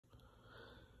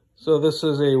So this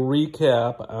is a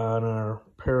recap on our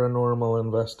paranormal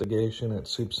investigation at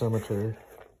Soop Cemetery.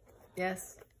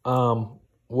 Yes.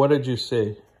 What did you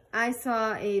see? I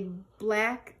saw a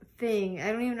black thing.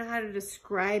 I don't even know how to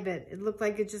describe it. It looked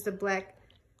like it's just a black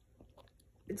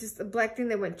thing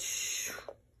that went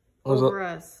over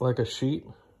us. Like a sheet?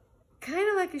 Kind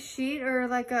of like a sheet or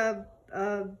like a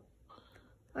I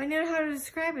don't know how to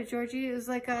describe it, Georgie. It was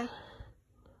like a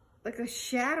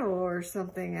shadow or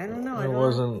something. I don't know. It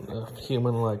wasn't a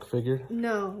human-like figure?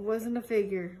 No, it wasn't a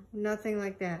figure. Nothing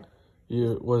like that.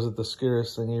 Was it the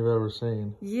scariest thing you've ever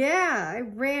seen? Yeah, I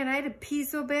ran. I had to pee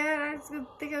so bad. I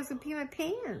think I was going to pee my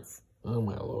pants. Oh,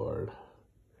 my Lord.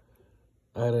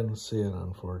 I didn't see it,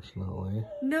 unfortunately.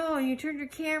 No, you turned your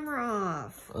camera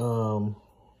off.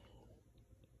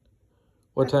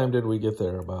 What time did we get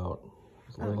there about?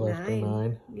 We left at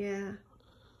 9? Yeah.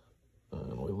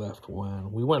 And we left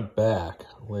when? We went back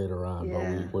later on, Yeah.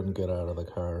 but we wouldn't get out of the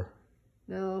car.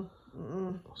 No.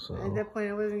 So, at that point,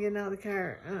 I wasn't getting out of the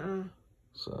car.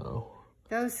 So.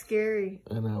 That was scary.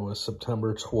 And that was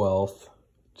September 12th,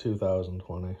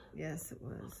 2020. Yes, it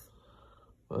was.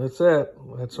 That's it.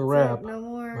 That's a wrap. No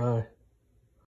more. Bye.